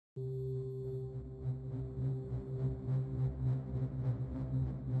Hi,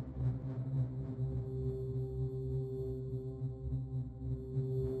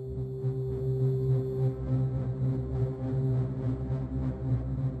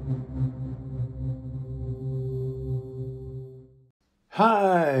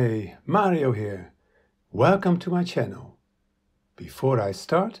 Mario here. Welcome to my channel. Before I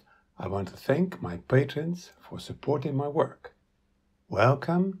start, I want to thank my patrons for supporting my work.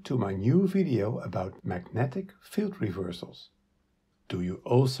 Welcome to my new video about magnetic field reversals. Do you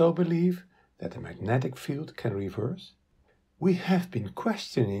also believe that the magnetic field can reverse? We have been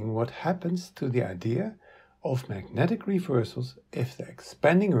questioning what happens to the idea of magnetic reversals if the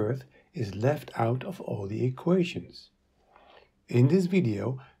expanding Earth is left out of all the equations. In this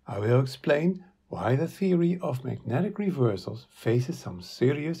video, I will explain why the theory of magnetic reversals faces some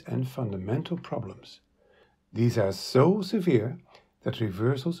serious and fundamental problems. These are so severe that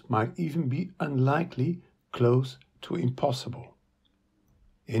reversals might even be unlikely, close to impossible.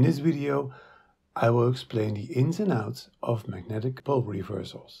 In this video, I will explain the ins and outs of magnetic pole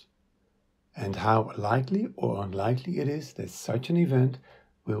reversals and how likely or unlikely it is that such an event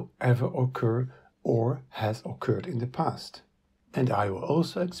will ever occur or has occurred in the past. And I will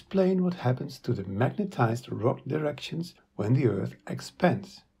also explain what happens to the magnetized rock directions when the Earth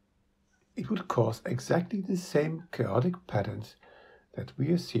expands. It would cause exactly the same chaotic patterns that we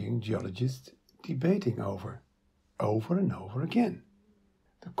are seeing geologists debating over and over again.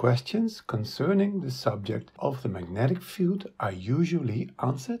 The questions concerning the subject of the magnetic field are usually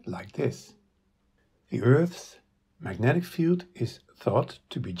answered like this. The Earth's magnetic field is thought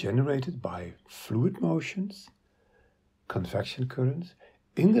to be generated by fluid motions, convection currents,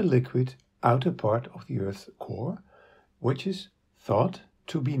 in the liquid outer part of the Earth's core, which is thought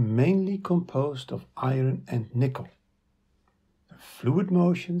to be mainly composed of iron and nickel. The fluid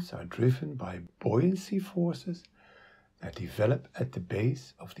motions are driven by buoyancy forces that develop at the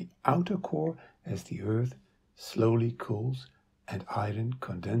base of the outer core as the Earth slowly cools and iron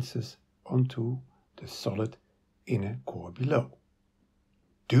condenses onto the solid inner core below.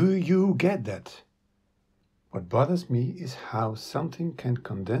 Do you get that? What bothers me is how something can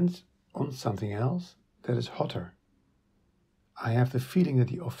condense on something else that is hotter. I have the feeling that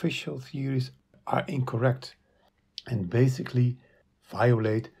the official theories are incorrect and basically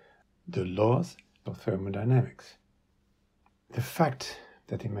violate the laws of thermodynamics. The fact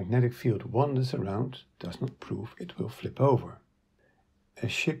that the magnetic field wanders around does not prove it will flip over. A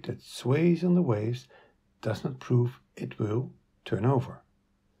ship that sways on the waves does not prove it will turn over.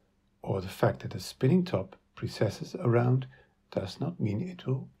 Or the fact that a spinning top precesses around does not mean it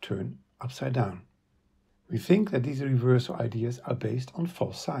will turn upside down. We think that these reversal ideas are based on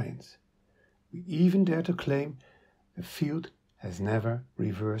false science. We even dare to claim the field has never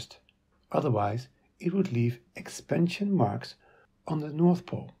reversed, otherwise it would leave expansion marks on the North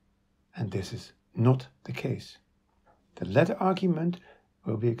Pole, and this is not the case. The latter argument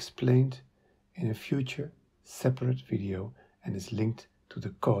will be explained in a future separate video and is linked to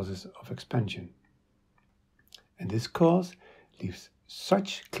the causes of expansion. And this cause leaves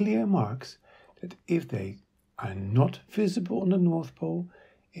such clear marks that if they are not visible on the North Pole,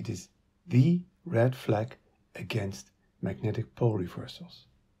 it is the red flag against magnetic pole reversals.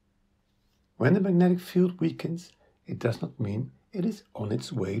 When the magnetic field weakens, it does not mean it is on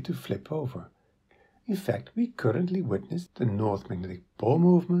its way to flip over. In fact, we currently witness the North Magnetic Pole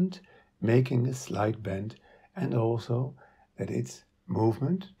movement making a slight bend, and also that its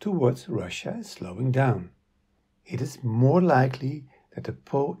movement towards Russia is slowing down. It is more likely that the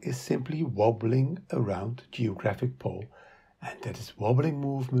pole is simply wobbling around the geographic pole, and that this wobbling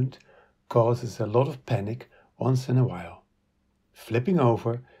movement causes a lot of panic once in a while. Flipping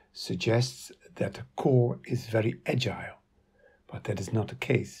over suggests that the core is very agile, but that is not the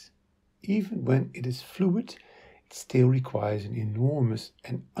case. Even when it is fluid, it still requires an enormous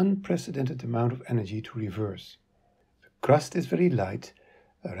and unprecedented amount of energy to reverse. The crust is very light,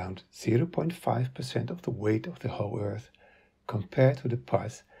 around 0.5% of the weight of the whole Earth, compared to the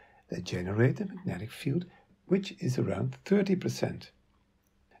parts that generate the magnetic field, which is around 30%.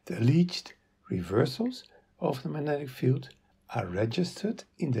 The alleged reversals of the magnetic field are registered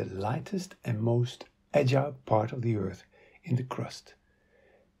in the lightest and most agile part of the Earth, in the crust.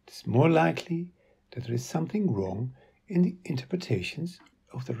 It is more likely that there is something wrong in the interpretations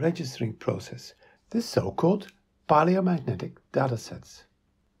of the registering process, the so-called paleomagnetic datasets.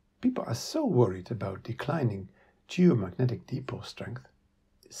 People are so worried about declining geomagnetic dipole strength.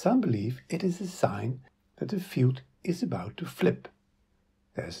 Some believe it is a sign that the field is about to flip.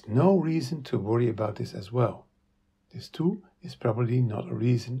 There is no reason to worry about this as well. This too is probably not a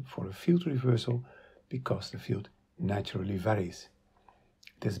reason for a field reversal because the field naturally varies.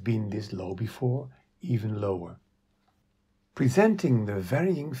 It has been this low before, even lower. Presenting the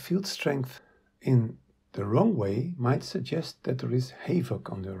varying field strength in the wrong way might suggest that there is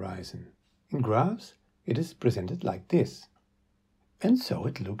havoc on the horizon. In graphs, it is presented like this. And so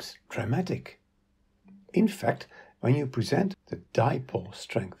it looks dramatic. In fact, when you present the dipole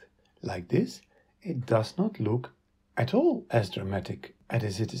strength like this, it does not look at all as dramatic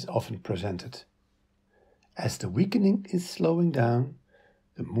as it is often presented. As the weakening is slowing down,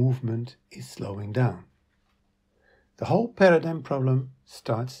 the movement is slowing down. The whole paradigm problem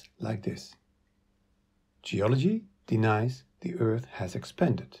starts like this. Geology denies the Earth has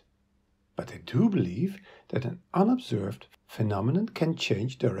expanded, but they do believe that an unobserved phenomenon can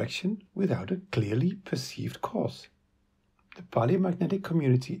change direction without a clearly perceived cause. The paleomagnetic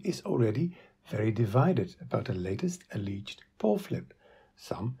community is already very divided about the latest alleged pole flip,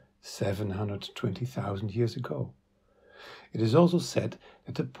 some 720,000 years ago. It is also said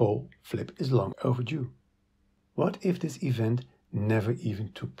that the pole flip is long overdue. What if this event never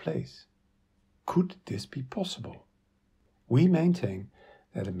even took place? Could this be possible? We maintain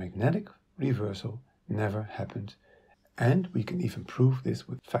that a magnetic reversal never happened, and we can even prove this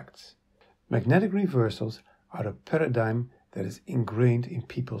with facts. Magnetic reversals are a paradigm that is ingrained in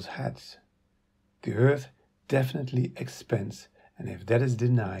people's heads. The Earth definitely expands, and if that is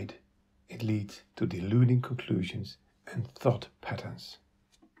denied, it leads to deluding conclusions and thought patterns.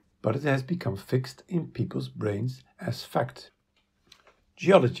 But it has become fixed in people's brains as fact.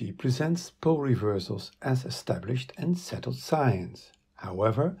 Geology presents pole reversals as established and settled science.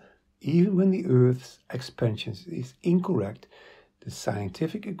 However, even when the Earth's expansion is incorrect, the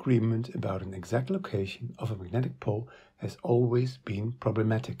scientific agreement about an exact location of a magnetic pole has always been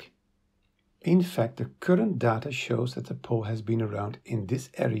problematic. In fact, the current data shows that the pole has been around in this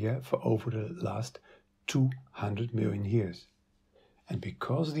area for over the last 200 million years. And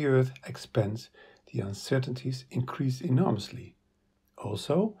because the Earth expands, the uncertainties increase enormously.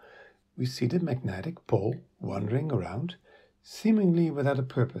 Also, we see the magnetic pole wandering around, seemingly without a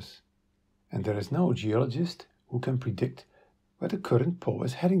purpose. And there is no geologist who can predict where the current pole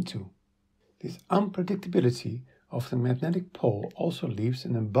is heading to. This unpredictability of the magnetic pole also leaves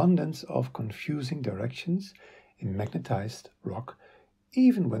an abundance of confusing directions in magnetized rock,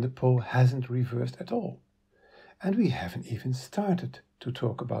 even when the pole hasn't reversed at all. And we haven't even started to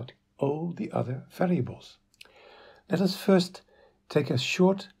talk about all the other variables. Let us first take a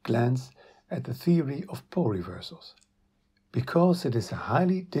short glance at the theory of pole reversals. Because it is a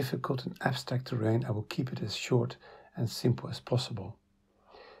highly difficult and abstract terrain, I will keep it as short and simple as possible.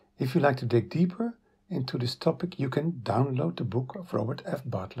 If you like to dig deeper into this topic, you can download the book of Robert F.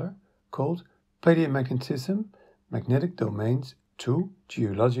 Butler called Paleomagnetism, Magnetic Domains to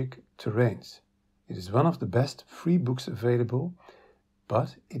Geologic Terrains. It is one of the best free books available,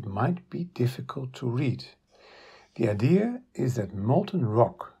 but it might be difficult to read. The idea is that molten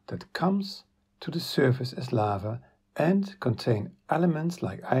rock that comes to the surface as lava and contain elements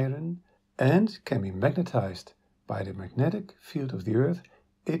like iron and can be magnetized by the magnetic field of the Earth,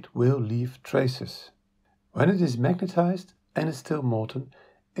 it will leave traces. When it is magnetized and is still molten,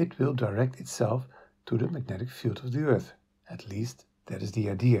 it will direct itself to the magnetic field of the Earth. At least that is the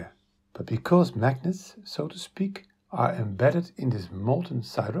idea. But because magnets, so to speak, are embedded in this molten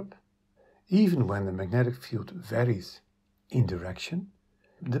syrup, even when the magnetic field varies in direction,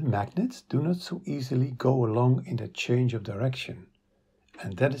 the magnets do not so easily go along in the change of direction,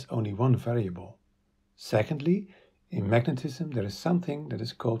 and that is only one variable. Secondly, in magnetism there is something that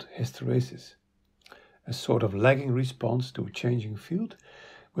is called hysteresis, a sort of lagging response to a changing field,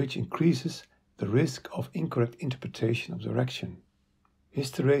 which increases the risk of incorrect interpretation of direction.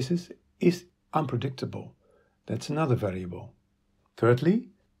 Hysteresis is unpredictable. That's another variable. Thirdly,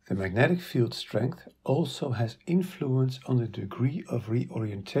 the magnetic field strength also has influence on the degree of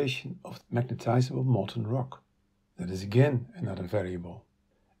reorientation of magnetizable molten rock. That is again another variable.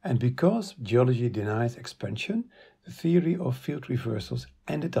 And because geology denies expansion, the theory of field reversals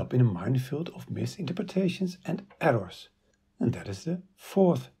ended up in a minefield of misinterpretations and errors. And that is the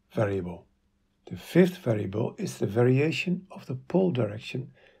fourth variable. The fifth variable is the variation of the pole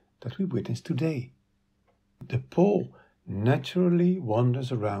direction that we witness today. The pole naturally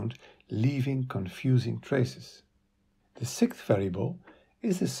wanders around, leaving confusing traces. The sixth variable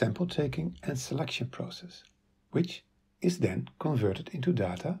is the sample taking and selection process, which is then converted into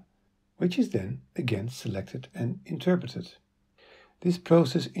data, which is then again selected and interpreted. This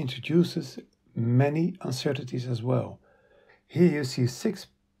process introduces many uncertainties as well. Here you see 6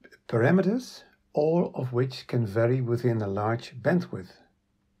 parameters all of which can vary within a large bandwidth.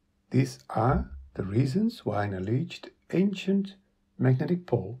 These are the reasons why an alleged ancient magnetic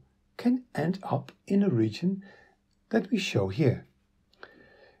pole can end up in a region that we show here.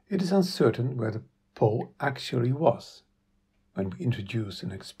 It is uncertain where the pole actually was when we introduce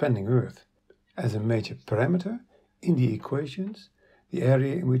an expanding Earth as a major parameter in the equations. The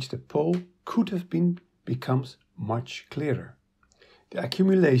area in which the pole could have been becomes much clearer. The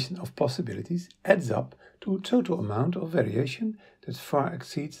accumulation of possibilities adds up to a total amount of variation that far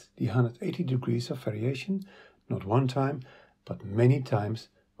exceeds the 180 degrees of variation, not one time, but many times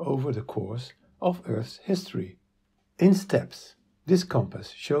over the course of Earth's history. In steps, this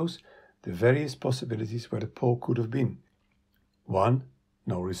compass shows the various possibilities where the pole could have been. 1.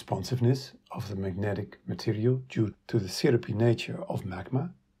 No responsiveness of the magnetic material due to the syrupy nature of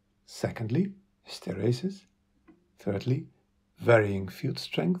magma. Secondly, hysteresis. Thirdly, varying field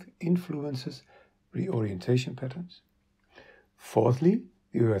strength influences reorientation patterns. Fourthly,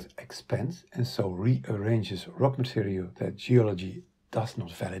 the Earth expands and so rearranges rock material that geology does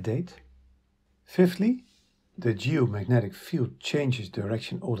not validate. Fifthly, the geomagnetic field changes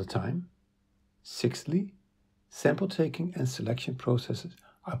direction all the time. Sixthly, sample taking and selection processes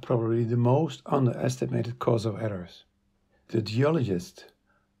are probably the most underestimated cause of errors. The geologists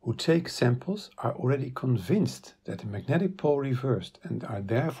who take samples are already convinced that the magnetic pole reversed and are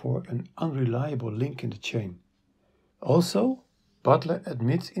therefore an unreliable link in the chain. Also, Butler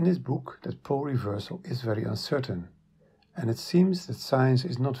admits in his book that pole reversal is very uncertain, and it seems that science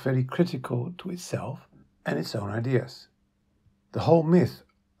is not very critical to itself and its own ideas. The whole myth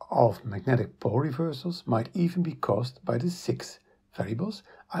of magnetic pole reversals might even be caused by the 6 variables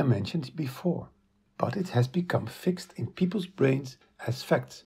I mentioned before, but it has become fixed in people's brains as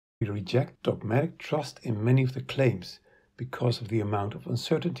facts. We reject dogmatic trust in many of the claims because of the amount of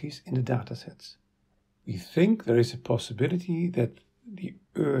uncertainties in the datasets. We think there is a possibility that the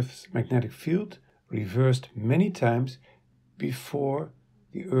Earth's magnetic field reversed many times before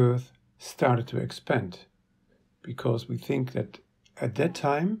the Earth started to expand, because we think that at that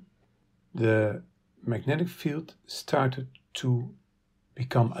time the magnetic field started to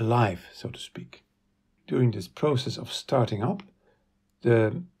become alive, so to speak. During this process of starting up,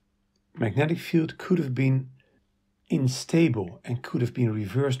 the magnetic field could have been unstable and could have been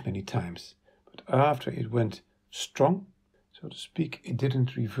reversed many times. But after it went strong, so to speak, it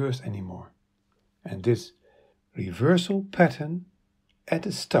didn't reverse anymore. And this reversal pattern at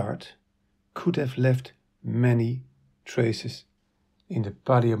the start could have left many traces in the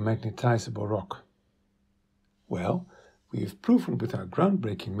paleomagnetizable rock. Well, we have proven with our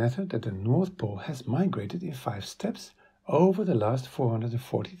groundbreaking method that the North Pole has migrated in 5 steps over the last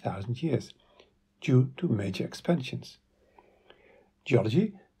 440,000 years, due to major expansions.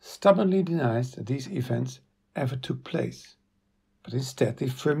 Geology stubbornly denies that these events ever took place, but instead they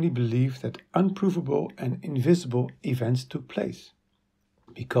firmly believe that unprovable and invisible events took place,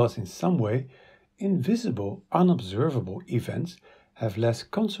 because in some way invisible, unobservable events have less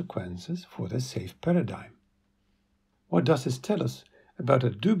consequences for their safe paradigm. What does this tell us about the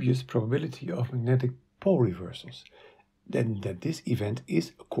dubious probability of magnetic pole reversals? Then that this event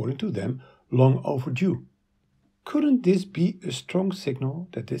is, according to them, long overdue. Couldn't this be a strong signal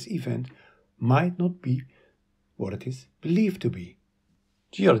that this event might not be what it is believed to be?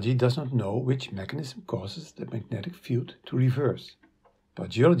 Geology does not know which mechanism causes the magnetic field to reverse, but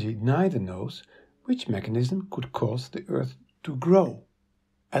geology neither knows which mechanism could cause the Earth to grow.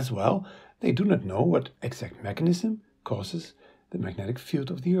 As well, they do not know what exact mechanism causes the magnetic field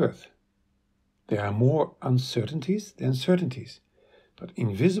of the Earth. There are more uncertainties than certainties, but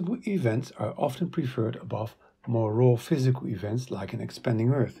invisible events are often preferred above more raw physical events like an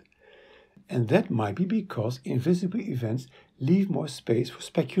expanding Earth. And that might be because invisible events leave more space for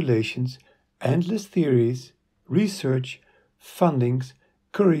speculations, endless theories, research, fundings,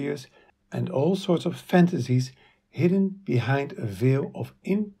 careers, and all sorts of fantasies hidden behind a veil of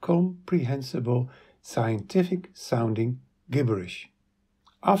incomprehensible scientific-sounding gibberish.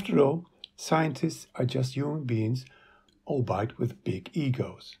 After all, scientists are just human beings, albeit with big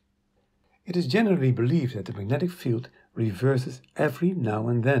egos. It is generally believed that the magnetic field reverses every now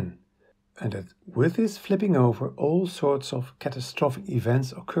and then, and that with this flipping over, all sorts of catastrophic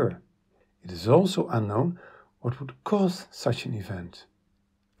events occur. It is also unknown what would cause such an event.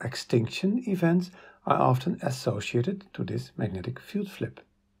 Extinction events are often associated to this magnetic field flip.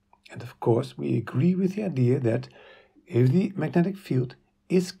 And of course, we agree with the idea that if the magnetic field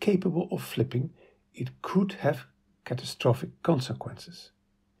is capable of flipping, it could have catastrophic consequences.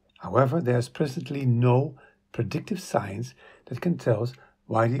 However, there is presently no predictive science that can tell us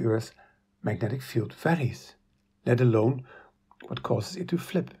why the Earth magnetic field varies, let alone what causes it to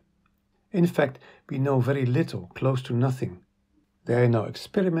flip. In fact, we know very little, close to nothing. There are no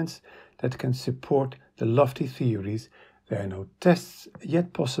experiments that can support the lofty theories, there are no tests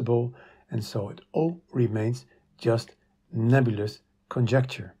yet possible, and so it all remains just nebulous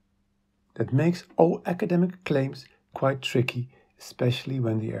conjecture. That makes all academic claims quite tricky, especially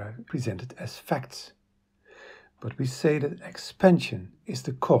when they are presented as facts. But we say that expansion is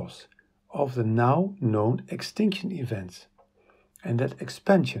the cause of the now known extinction events, and that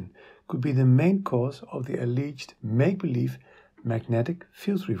expansion could be the main cause of the alleged make-believe magnetic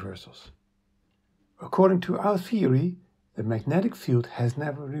field reversals. According to our theory, the magnetic field has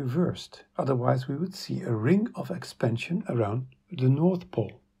never reversed, otherwise we would see a ring of expansion around the North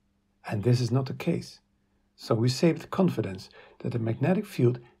Pole. And this is not the case. So we say with confidence that the magnetic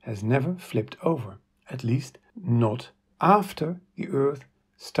field has never flipped over, at least not after the Earth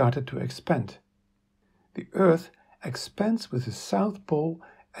started to expand. The Earth expands with the South Pole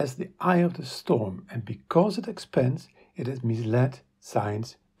as the eye of the storm, and because it expands, it has misled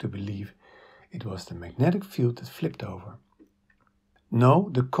science to believe it was the magnetic field that flipped over. No,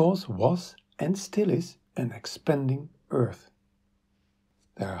 the cause was and still is an expanding Earth.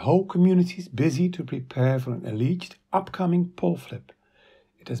 There are whole communities busy to prepare for an alleged upcoming pole flip.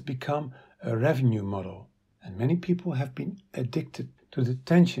 It has become a revenue model, and many people have been addicted to the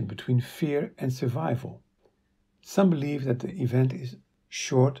tension between fear and survival. Some believe that the event is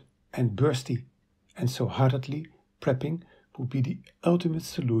short and bursty, and so heartedly prepping would be the ultimate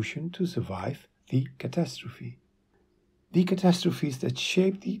solution to survive the catastrophe. The catastrophes that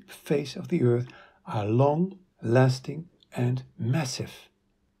shape the face of the Earth are long, lasting, and massive.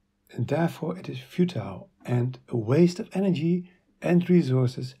 And therefore it is futile and a waste of energy and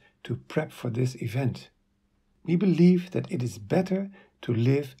resources to prep for this event. We believe that it is better to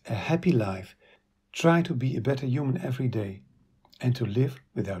live a happy life, try to be a better human every day, and to live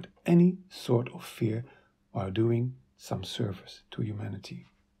without any sort of fear while doing some service to humanity.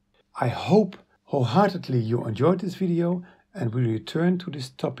 I hope wholeheartedly you enjoyed this video and will return to this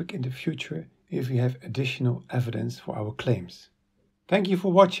topic in the future if we have additional evidence for our claims. Thank you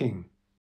for watching.